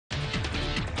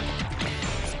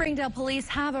Springdale police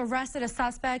have arrested a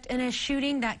suspect in a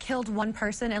shooting that killed one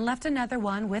person and left another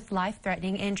one with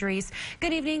life-threatening injuries.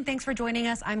 Good evening. Thanks for joining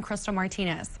us. I'm Crystal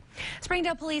Martinez.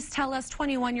 Springdale police tell us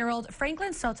 21-year-old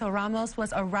Franklin Soto Ramos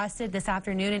was arrested this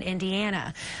afternoon in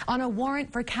Indiana on a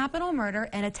warrant for capital murder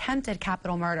and attempted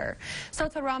capital murder.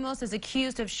 Soto Ramos is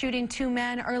accused of shooting two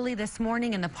men early this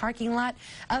morning in the parking lot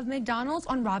of McDonald's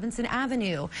on Robinson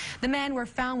Avenue. The men were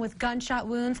found with gunshot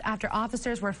wounds after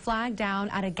officers were flagged down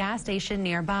at a gas station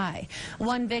nearby.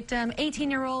 One victim,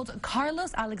 18-year-old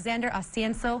Carlos Alexander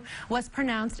Asienzo, was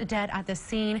pronounced dead at the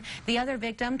scene. The other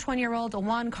victim, 20-year-old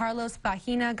Juan Carlos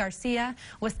Bajina Garcia,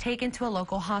 was taken to a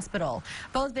local hospital.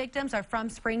 Both victims are from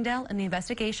Springdale and the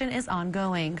investigation is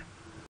ongoing.